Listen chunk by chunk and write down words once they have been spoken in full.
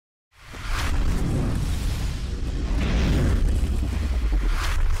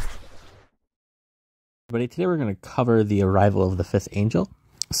Everybody, today we're going to cover the arrival of the fifth angel.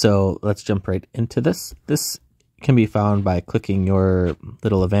 So let's jump right into this. This can be found by clicking your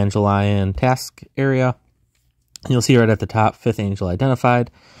little Evangelion task area. You'll see right at the top, fifth angel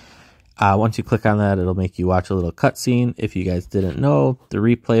identified. Once you click on that, it'll make you watch a little cutscene. If you guys didn't know, the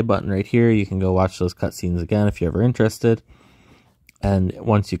replay button right here, you can go watch those cutscenes again if you're ever interested. And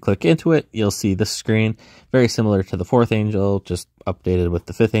once you click into it, you'll see this screen, very similar to the fourth angel, just updated with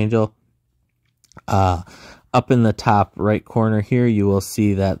the fifth angel. Up in the top right corner here, you will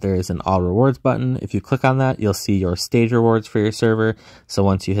see that there is an all rewards button. If you click on that, you'll see your stage rewards for your server. So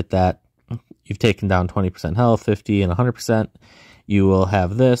once you hit that, you've taken down 20% health, 50 and 100%. You will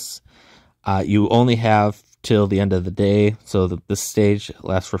have this. You only have till the end of the day. So this stage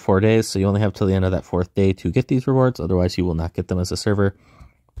lasts for 4 days. So you only have till the end of that fourth day to get these rewards. Otherwise, you will not get them as a server.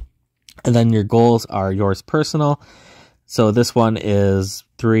 And then your goals are yours personal. So this one is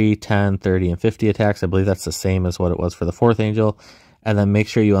 3, 10, 30, and 50 attacks. I believe that's the same as what it was for the fourth angel. And then make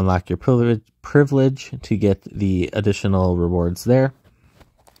sure you unlock your privilege to get the additional rewards there.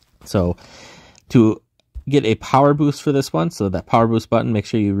 So to get a power boost for this one, so that power boost button, make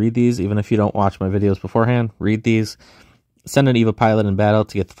sure you read these. Even if you don't watch my videos beforehand, read these. Send an EVA pilot in battle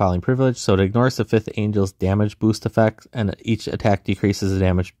to get the following privilege. So it ignores the fifth angel's damage boost effect, and each attack decreases the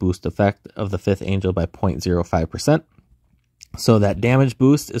damage boost effect of the fifth angel by 0.05%. So that damage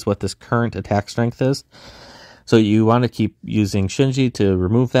boost is what this current attack strength is. So you want to keep using Shinji to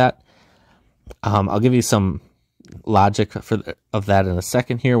remove that. I'll give you some logic of that in a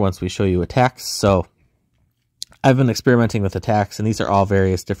second here once we show you attacks. So I've been experimenting with attacks, and these are all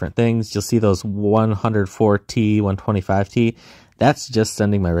various different things. You'll see those 104T, 125T. That's just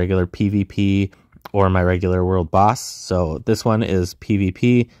sending my regular PvP or my regular world boss. So this one is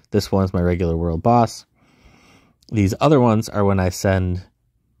PvP. This one's my regular world boss. These other ones are when I send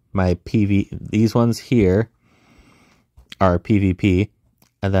my these ones here are PvP,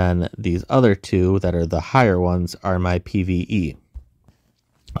 and then these other two that are the higher ones are my PvE.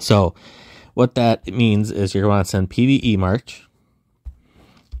 So what that means is you're going to send PvE March,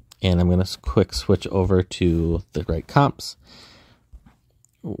 and I'm going to quick switch over to the right comps,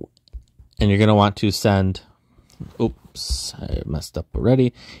 and you're going to want to send, oops, I messed up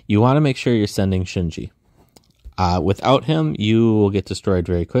already. You want to make sure you're sending Shinji. Without him, you will get destroyed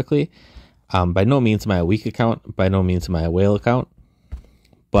very quickly. By no means am I a weak account. By no means am I a whale account.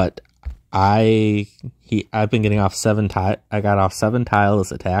 But I've been getting off 7 tiles. I got off 7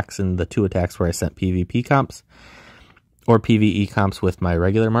 tiles attacks in the 2 attacks where I sent PvP comps or PvE comps with my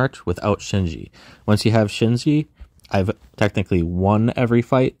regular March without Shinji. Once you have Shinji, I've technically won every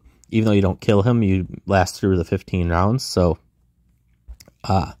fight. Even though you don't kill him, you last through the 15 rounds. So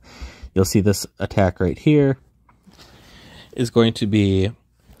you'll see this attack right here is going to be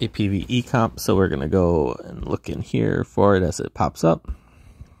a PvE comp, so we're going to go and look in here for it as it pops up.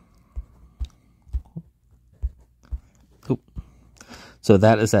 Oop. So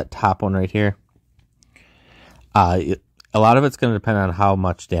that is that top one right here. A lot of it's going to depend on how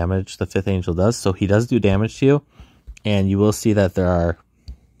much damage the fifth angel does. So he does do damage to you, and you will see that there are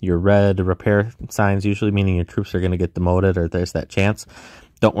your red repair signs, usually meaning your troops are going to get demoted, or there's that chance.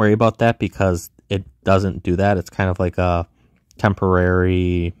 Don't worry about that because it doesn't do that. It's kind of like a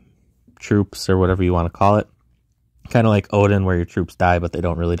temporary troops or whatever you want to call it. Kind of like Odin where your troops die, but they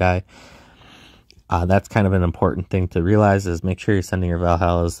don't really die. That's kind of an important thing to realize is make sure you're sending your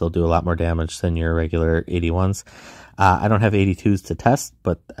Valhallas. They'll do a lot more damage than your regular 81s. I don't have 82s to test,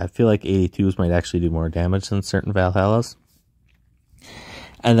 but I feel like 82s might actually do more damage than certain Valhallas.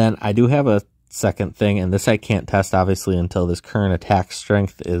 And then I do have a second thing, and this I can't test obviously until this current attack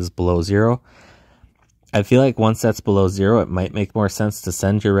strength is below 0. I feel like once that's below 0, it might make more sense to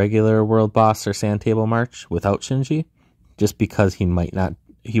send your regular world boss or sand table march without Shinji, just because he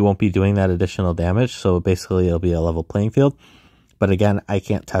won't be doing that additional damage. So basically it'll be a level playing field. But again, I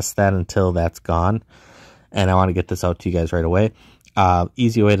can't test that until that's gone, and I want to get this out to you guys right away.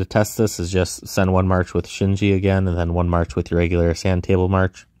 Easy way to test this is just send 1 march with Shinji again, and then 1 march with your regular sand table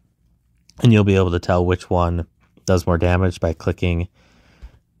march. And you'll be able to tell which one does more damage by clicking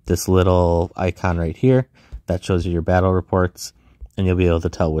this little icon right here that shows you your battle reports, and you'll be able to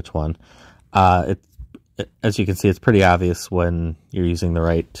tell which one. As you can see, it's pretty obvious when you're using the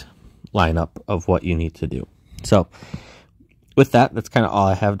right lineup of what you need to do. So with that, that's kind of all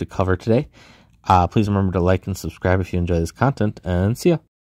I have to cover today. Please remember to like and subscribe if you enjoy this content, and see ya.